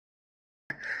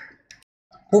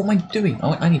What am I doing?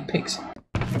 I need picks.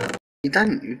 You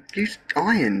don't. You use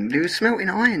iron. You were smelting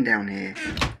iron down here.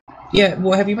 Yeah,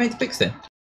 well, have you made the picks then?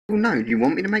 Well, no. You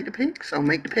want me to make the picks? I'll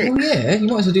make the picks. Well, yeah, you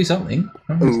might as well do something.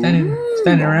 I'm standing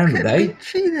around all day.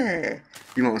 Bitchy there.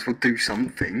 You might as well do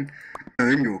something.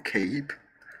 Earn your keep.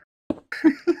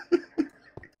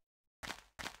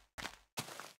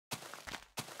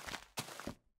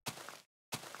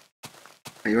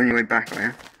 Are you on your way back,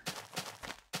 are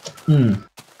you?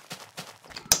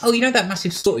 Oh, you know that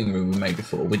massive sorting room we made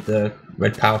before with the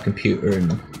red power computer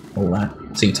and all that?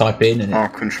 So you type in and our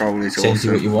control is sends awesome.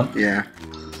 you what you want? Yeah.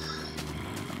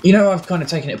 You know, I've kind of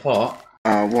taken it apart.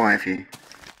 Why have you?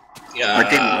 Yeah. I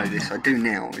didn't know this. I do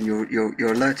now, and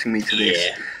you're alerting me to this.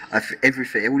 Yeah. All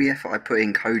the effort I put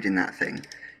in coding that thing,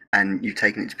 and you've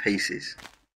taken it to pieces.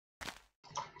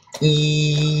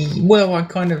 Well, I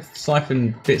kind of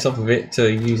siphoned bits off of it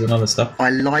to use on other stuff. I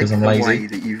like the way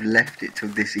that you've left it till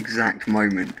this exact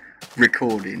moment,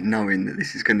 recording, knowing that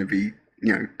this is going to be,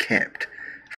 kept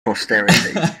for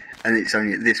posterity. And it's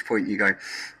only at this point you go,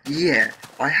 yeah,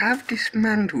 I have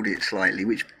dismantled it slightly,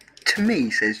 which to me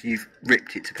says you've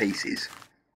ripped it to pieces.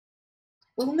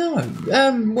 Well, no.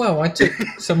 Well, I took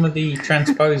some of the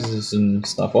transposers and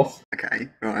stuff off. Okay,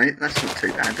 right. That's not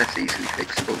too bad. That's easily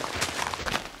fixable.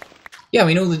 Yeah, I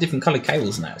mean, all the different coloured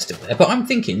cables now are still there. But I'm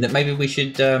thinking that maybe we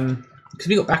should, because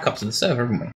we've got backups of the server,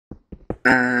 haven't we?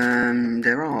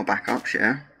 There are backups,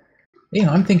 yeah. Yeah,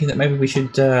 I'm thinking that maybe we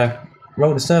should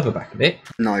roll the server back a bit.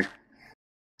 No.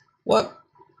 What?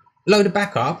 Load a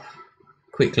backup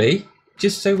quickly,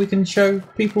 just so we can show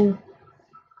people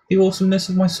the awesomeness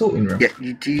of my sorting room. Yeah,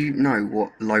 do you know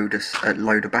what load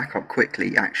a backup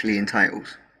quickly actually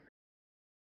entails?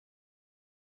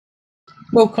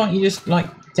 Well, can't you just,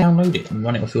 download it and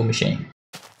run it off your machine?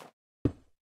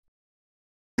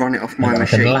 Run it off my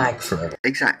machine? Can lag forever.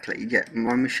 Exactly, yeah.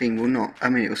 My machine will not. I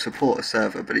mean, it will support a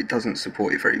server, but it doesn't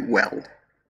support it very well.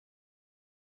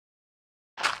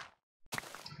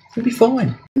 It'll be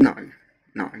fine. No.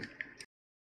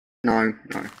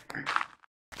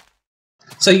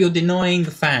 So you're denying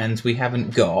the fans we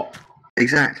haven't got?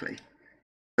 Exactly.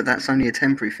 But that's only a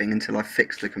temporary thing until I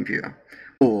fix the computer.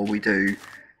 Or we do,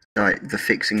 the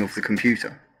fixing of the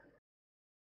computer.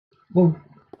 Well,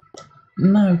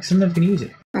 no, because I'm never going to use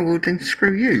it. Oh, well then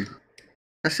screw you.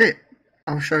 That's it.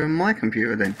 I'll show them my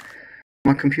computer then.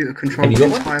 My computer controls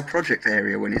the entire project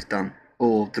area when it's done.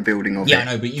 Or the building of it. Yeah, I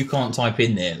know, but you can't type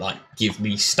in there, give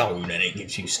me stone, and it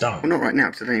gives you stone. Well, not right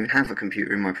now, because I don't even have a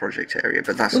computer in my project area,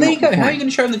 but that's well, there you go. How are you going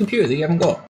to show them the computer that you haven't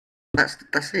got?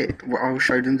 That's it. Well, I'll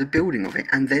show them the building of it,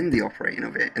 and then the operating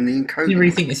of it, and the encoding. You didn't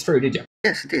really think this through, did you?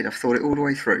 Yes, I did. I've thought it all the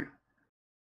way through.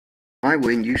 I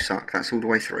win, you suck. That's all the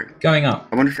way through. Going up.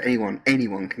 I wonder if anyone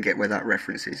can get where that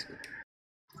reference is.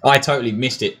 I totally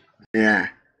missed it. Yeah.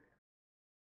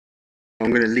 I'm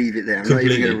going to leave it there. I'm not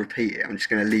even going to repeat it. I'm just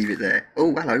going to leave it there.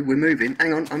 Oh, hello, we're moving.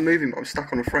 Hang on, I'm moving, but I'm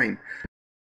stuck on a frame.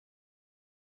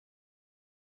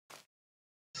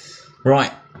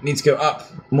 Right, need to go up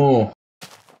more.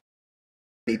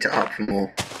 Need to up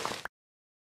more.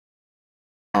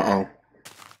 Uh-oh.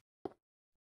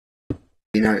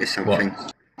 You notice something?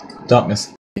 What?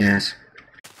 Darkness. Yes.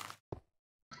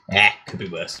 Could be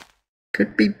worse.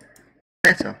 Could be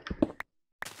better.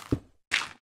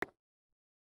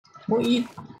 What are you...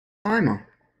 Timer.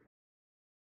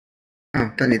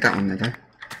 Oh, don't need that one there though.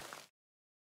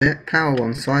 Yeah, power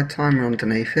one side, timer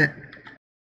underneath it.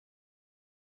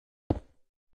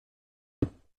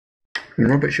 And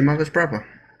Robert's your mother's brother.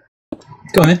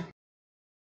 Go on then.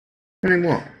 And then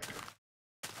what?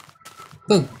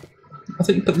 Oh, I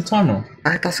thought you put the timer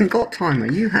on. It doesn't got timer,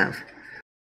 you have.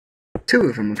 2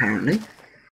 of them apparently.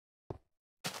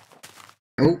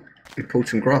 Oh, we pulled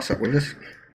some grass up with us.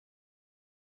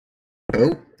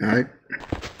 Oh, no.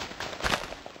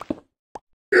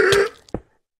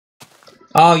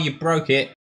 Oh, you broke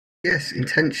it. Yes,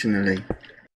 intentionally.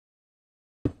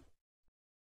 What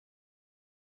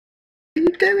are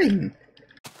you doing?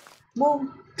 Well,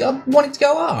 I want it to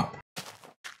go up.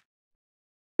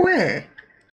 Where?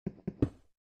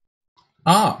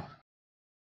 Ah.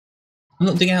 I'm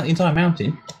not digging out the entire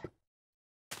mountain.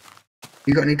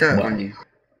 You got any dirt on you?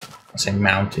 I say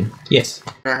mountain. Yes.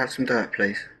 Can I have some dirt,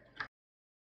 please?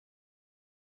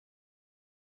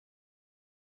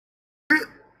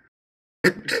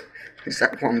 Is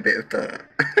that one bit of dirt?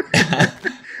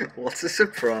 What a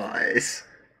surprise.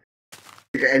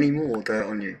 You get any more dirt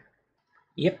on you?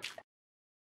 Yep.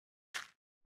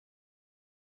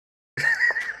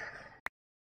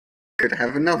 Could I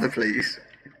have another, please?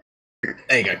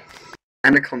 There you go.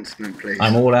 And a continent, please.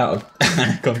 I'm all out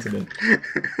of continent.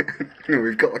 No,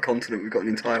 we've got a continent, we've got an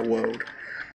entire world.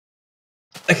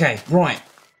 Okay, right.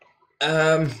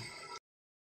 I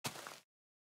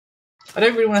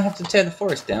don't really want to have to tear the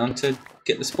forest down to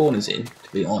get the spawners in,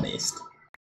 to be honest.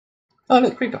 Oh,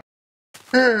 look, creeper.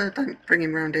 Don't bring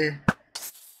him round here.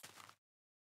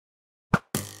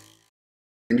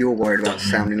 And you're worried about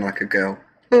sounding like a girl.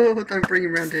 Oh, don't bring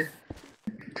him round here.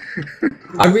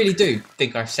 I really do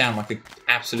think I sound like an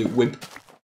absolute wimp.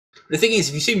 The thing is,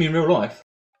 if you see me in real life...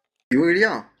 You already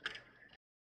are.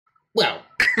 Well...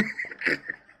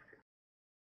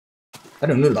 I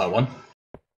don't look like one.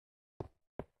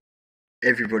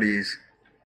 Everybody is.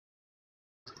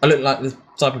 I look like the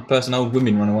type of person old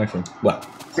women run away from. Well,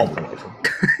 hobble away from.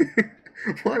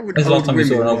 Why would When's the last old time you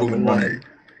saw women an old run woman away? running?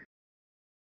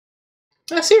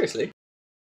 No, seriously.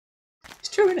 It's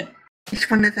true, isn't it? It's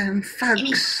one of them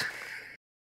thugs.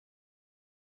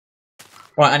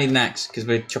 Right, I need an axe, because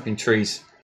we're chopping trees.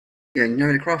 Yeah, you know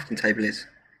where the crafting table is?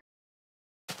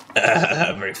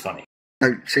 Very funny.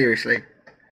 No, seriously.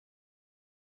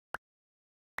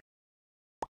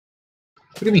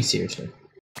 What do you mean, seriously?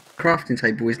 Crafting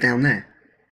table is down there.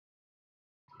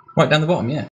 Right down the bottom,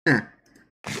 yeah. Yeah.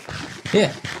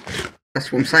 Yeah.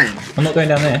 That's what I'm saying. I'm not going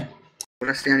down there. Well,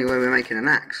 that's the only way we're making an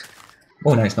axe.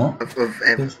 Oh, no, it's not. Of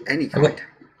any I've got kind.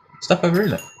 stuff over here,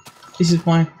 look. This is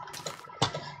my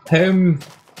home.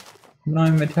 When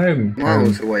I'm at home.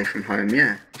 Miles away from home,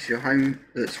 yeah. It's your home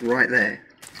that's right there.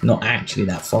 It's not actually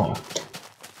that far.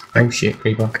 Oh shit,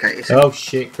 creeper. Okay, Oh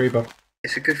shit, creeper.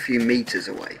 it's a good few meters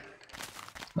away.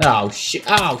 Oh shit,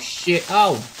 oh shit,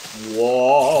 oh.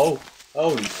 Whoa.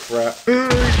 Holy crap.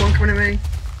 There's one coming at me.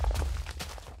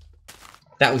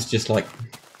 That was just like...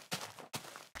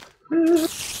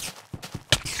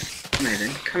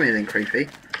 Come here then, creepy.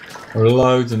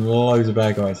 loads and loads of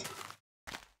bad guys.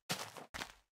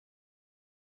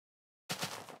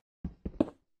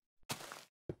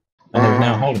 And there's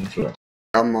now holding for it.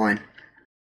 Done mine.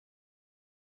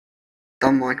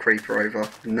 Done my creeper over.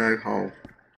 No hole.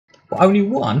 Well, only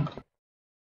one?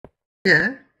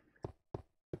 Yeah.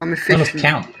 I'm Not efficient. a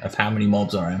count of how many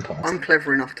mobs are empires. I'm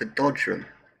clever enough to dodge them.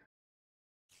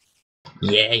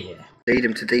 Yeah, yeah. Lead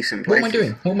them to decent What places. am I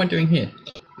doing? What am I doing here?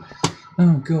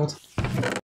 Oh god.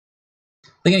 I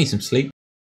think I need some sleep.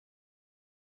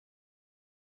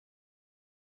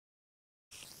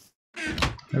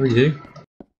 I really do.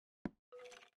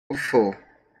 What for?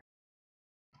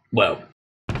 Well,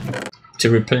 to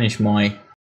replenish my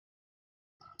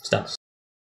stuff.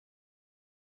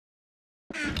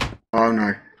 Oh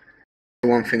no. The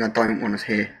one thing I don't want to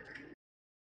hear.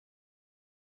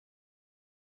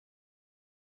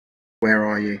 Where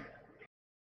are you?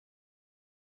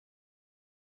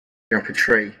 You're up a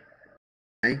tree.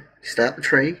 Okay? Stay up the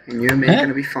tree and you and me are Huh? going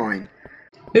to be fine.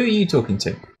 Who are you talking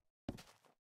to?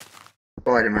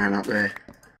 Spider-Man up there.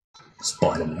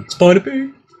 Spider-Man.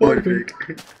 Spider-Pig. Spider-Pig.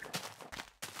 Spider-Pig.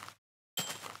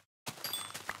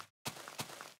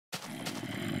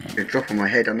 He'll drop on my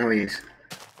head, I know he is.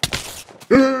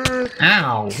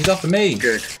 Ow! He's after me.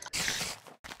 Good.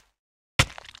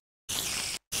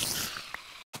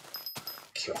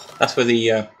 That's where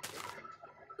the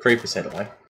creeper said away.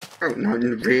 Oh no,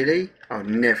 really? I'd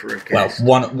never have Well, guessed.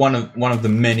 one of the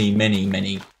many Manny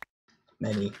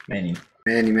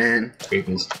man.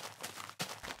 creepers.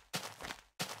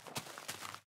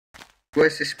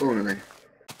 Where's this spawner then?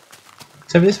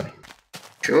 It's over this way.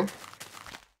 Sure?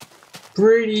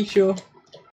 Pretty sure.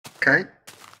 Okay.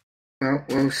 Well,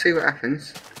 we'll see what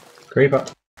happens. Creeper.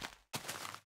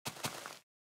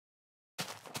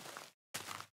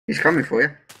 He's coming for you.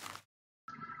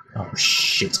 Oh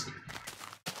shit.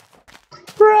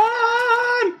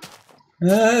 Run!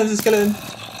 There's a skeleton.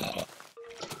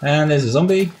 And there's a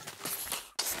zombie.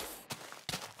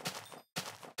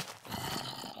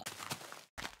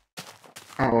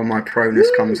 Oh, my pronus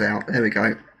comes out. There we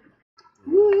go.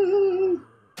 Woo!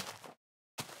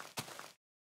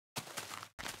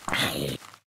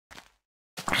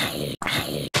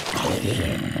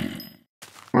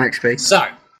 My XP. So.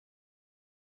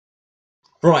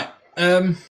 Right.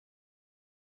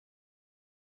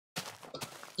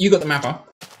 You got the map up.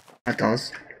 That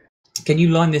does. Can you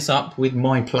line this up with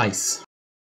my place?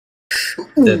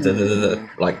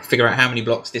 Like, figure out how many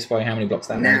blocks this way, how many blocks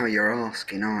that way. Now you're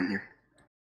asking, aren't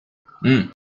you?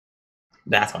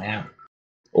 That I am.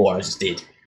 Or I just did.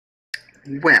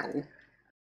 Well,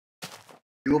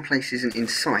 your place isn't in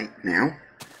sight now.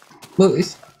 Well,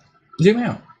 it's... Zoom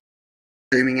out.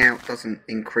 Zooming out doesn't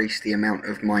increase the amount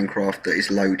of Minecraft that is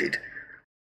loaded.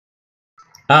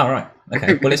 Ah, right.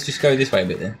 Okay. Well, let's just go this way a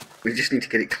bit then. We just need to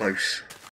get it close.